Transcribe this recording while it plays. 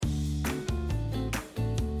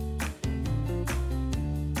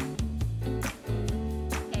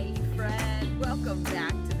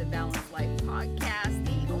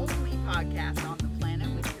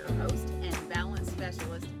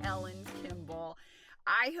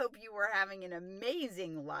I hope you are having an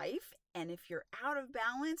amazing life. And if you're out of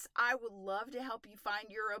balance, I would love to help you find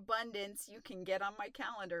your abundance. You can get on my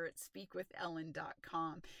calendar at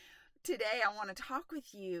speakwithellen.com. Today, I want to talk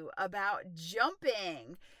with you about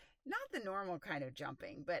jumping. Not the normal kind of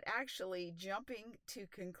jumping, but actually jumping to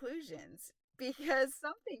conclusions. Because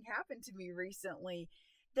something happened to me recently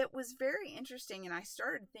that was very interesting, and I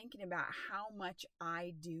started thinking about how much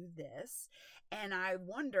I do this, and I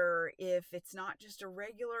wonder if it's not just a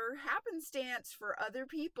regular happenstance for other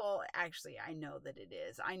people. Actually, I know that it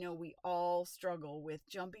is. I know we all struggle with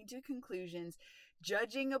jumping to conclusions,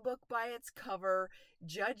 judging a book by its cover,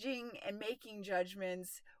 judging and making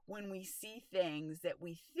judgments when we see things that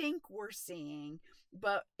we think we're seeing,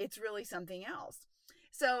 but it's really something else.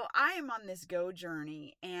 So I am on this go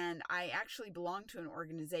journey, and I actually belong to an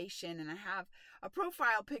organization, and I have a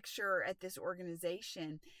profile picture at this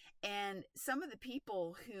organization. And some of the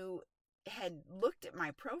people who had looked at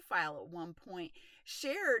my profile at one point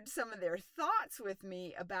shared some of their thoughts with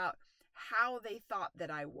me about how they thought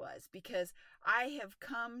that I was, because I have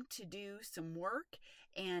come to do some work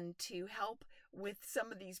and to help with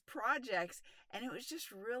some of these projects. And it was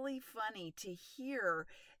just really funny to hear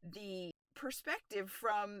the perspective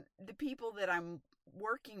from the people that I'm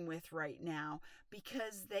working with right now,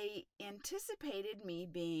 because they anticipated me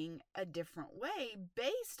being a different way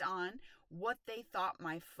based on what they thought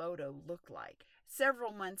my photo looked like.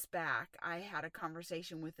 Several months back, I had a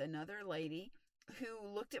conversation with another lady who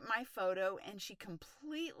looked at my photo and she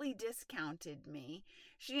completely discounted me.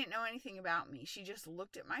 She didn't know anything about me. She just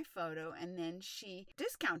looked at my photo and then she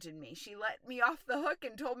discounted me. She let me off the hook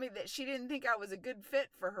and told me that she didn't think I was a good fit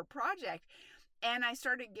for her project. And I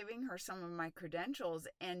started giving her some of my credentials,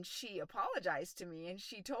 and she apologized to me, and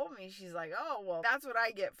she told me, she's like, oh, well, that's what I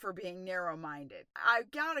get for being narrow-minded. I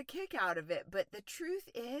got a kick out of it, but the truth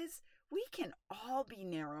is, we can all be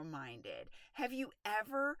narrow-minded. Have you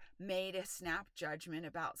ever made a snap judgment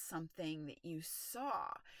about something that you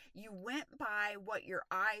saw? You went by what your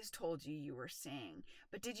eyes told you you were seeing,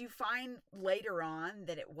 but did you find later on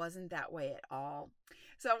that it wasn't that way at all?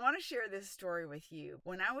 So I want to share this story with you.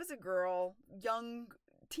 When I was a girl, young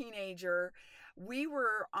teenager, we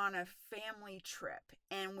were on a family trip,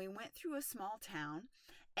 and we went through a small town,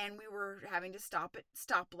 and we were having to stop at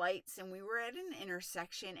stoplights, and we were at an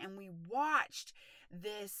intersection, and we watched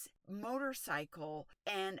this motorcycle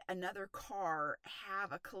and another car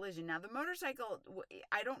have a collision. Now, the motorcycle,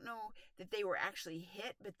 I don't know that they were actually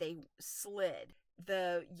hit, but they slid.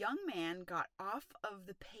 The young man got off of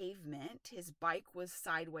the pavement. His bike was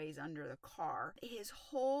sideways under the car. His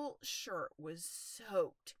whole shirt was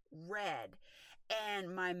soaked red.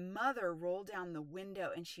 And my mother rolled down the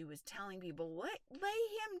window and she was telling people, lay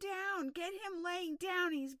him down, get him laying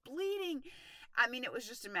down, he's bleeding. I mean, it was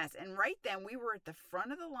just a mess. And right then we were at the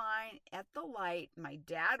front of the line at the light. My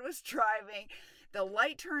dad was driving. The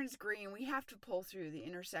light turns green. We have to pull through the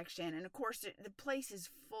intersection. And of course, the place is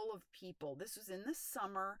full of people. This was in the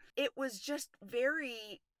summer. It was just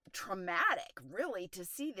very traumatic, really, to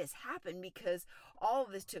see this happen, because all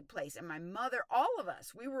of this took place. And my mother, all of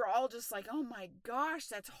us, we were all just like, oh my gosh,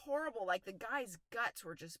 that's horrible. Like, the guy's guts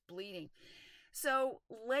were just bleeding. So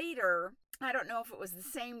later, I don't know if it was the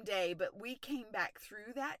same day, but we came back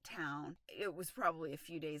through that town. It was probably a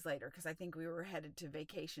few days later, because I think we were headed to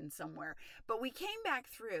vacation somewhere. But we came back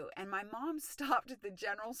through, and my mom stopped at the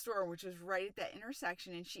general store, which was right at that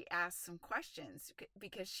intersection, and she asked some questions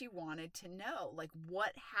because she wanted to know, like,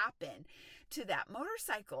 what happened to that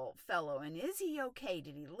motorcycle fellow, and is he okay?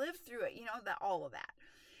 Did he live through it? You know, all of that.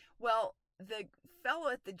 Well, the fellow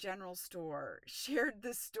at the general store shared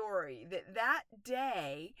the story that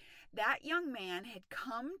day, that young man had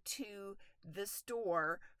come to the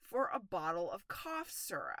store for a bottle of cough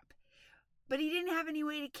syrup, but he didn't have any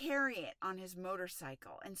way to carry it on his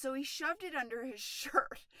motorcycle. And so he shoved it under his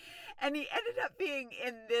shirt, and he ended up being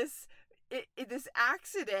in this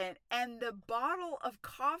accident, and the bottle of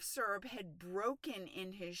cough syrup had broken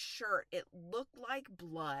in his shirt. It looked like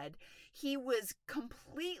blood. He was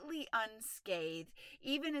completely unscathed.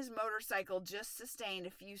 Even his motorcycle just sustained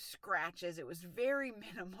a few scratches. It was very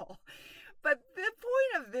minimal. But the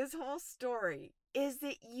point of this whole story is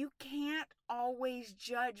that you can't always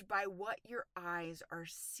judge by what your eyes are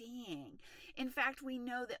seeing. In fact, we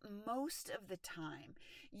know that most of the time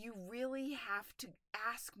you really have to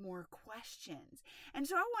ask more questions. And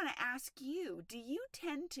so I want to ask you, do you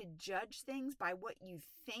tend to judge things by what you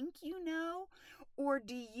think you know? Or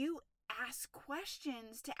do you ask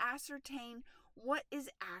questions to ascertain what is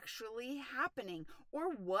actually happening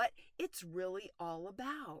or what it's really all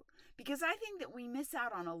about. Because I think that we miss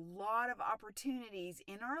out on a lot of opportunities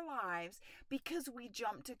in our lives because we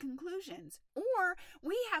jump to conclusions, or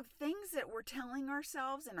we have things that we're telling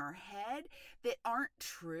ourselves in our head that aren't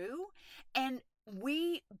true, and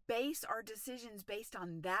we base our decisions based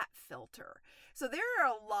on that filter. So there are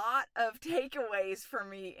a lot of takeaways for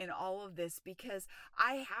me in all of this because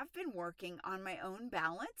I have been working on my own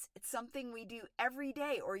balance. It's something we do every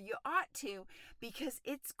day, or you ought to, because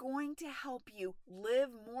it's going to help you live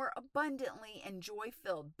more abundantly and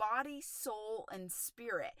joy-filled, body, soul, and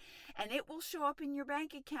spirit. And it will show up in your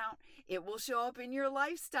bank account. It will show up in your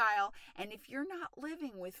lifestyle. And if you're not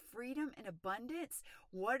living with freedom and abundance,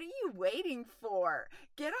 what are you waiting for?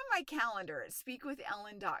 Get on my calendar at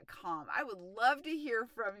speakwithellen.com. I would love to hear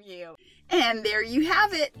from you. And there you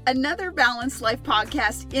have it, another Balanced Life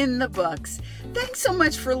podcast in the books. Thanks so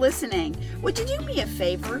much for listening. Would you do me a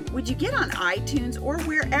favor? Would you get on iTunes or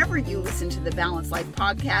wherever you listen to the Balanced Life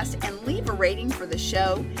podcast and leave a rating for the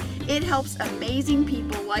show? It helps amazing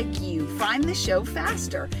people like you find the show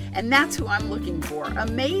faster. And that's who I'm looking for,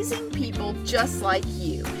 amazing people just like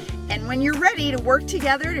you. And when you're ready to work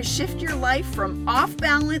together to shift your life from off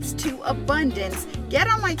balance to abundance, get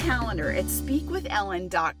on my calendar at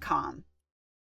speakwithellen.com.